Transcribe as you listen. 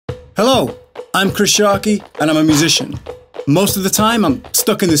Hello, I'm Sharkey and I'm a musician. Most of the time I'm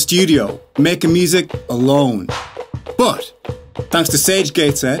stuck in the studio, making music alone. But, thanks to Sage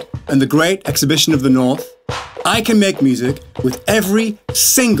Gateshead and the Great Exhibition of the North, I can make music with every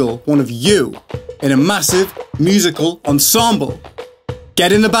single one of you in a massive musical ensemble.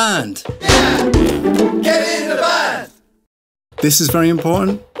 Get in the band! Yeah! Get in the band! This is very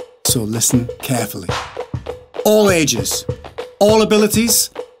important, so listen carefully. All ages, all abilities,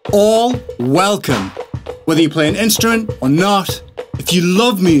 all welcome. Whether you play an instrument or not, if you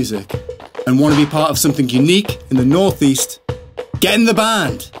love music and want to be part of something unique in the Northeast, get in the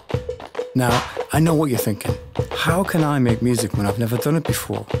band. Now, I know what you're thinking. How can I make music when I've never done it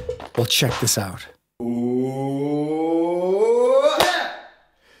before? Well, check this out.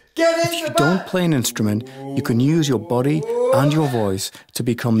 If you don't play an instrument, you can use your body and your voice to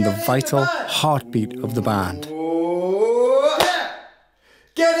become the vital heartbeat of the band.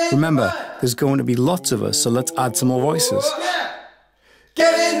 Remember, there's going to be lots of us, so let's add some more voices.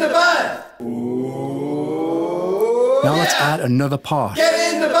 Get in the band! Now let's add another part.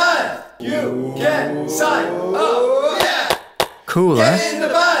 Get in the band! You can sign up! Yeah! Cool, Get in the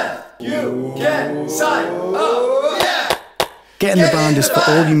band! You can sign up! Yeah! Get in the band is for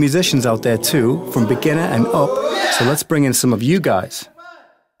all you musicians out there too, from beginner and up, so let's bring in some of you guys.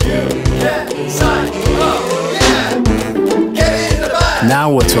 You can sign up! Yeah! Get in the band!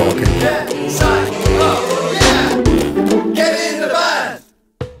 Now we're talking. Get sign up! Yeah! Get in the band!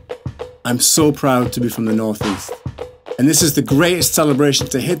 I'm so proud to be from the Northeast, and this is the greatest celebration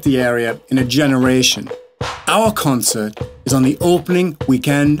to hit the area in a generation. Our concert is on the opening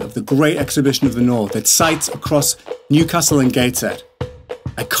weekend of the Great Exhibition of the North at sites across Newcastle and Gateshead.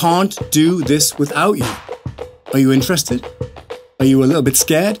 I can't do this without you. Are you interested? Are you a little bit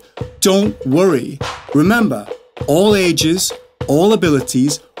scared? Don't worry. Remember, all ages, all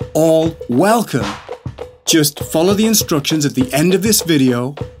abilities, all welcome. Just follow the instructions at the end of this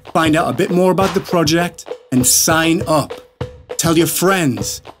video, find out a bit more about the project, and sign up. Tell your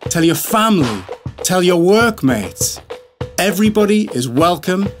friends, tell your family, tell your workmates. Everybody is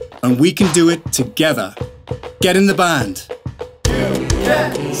welcome and we can do it together. Get in the band. You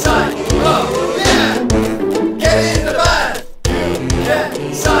can sign up!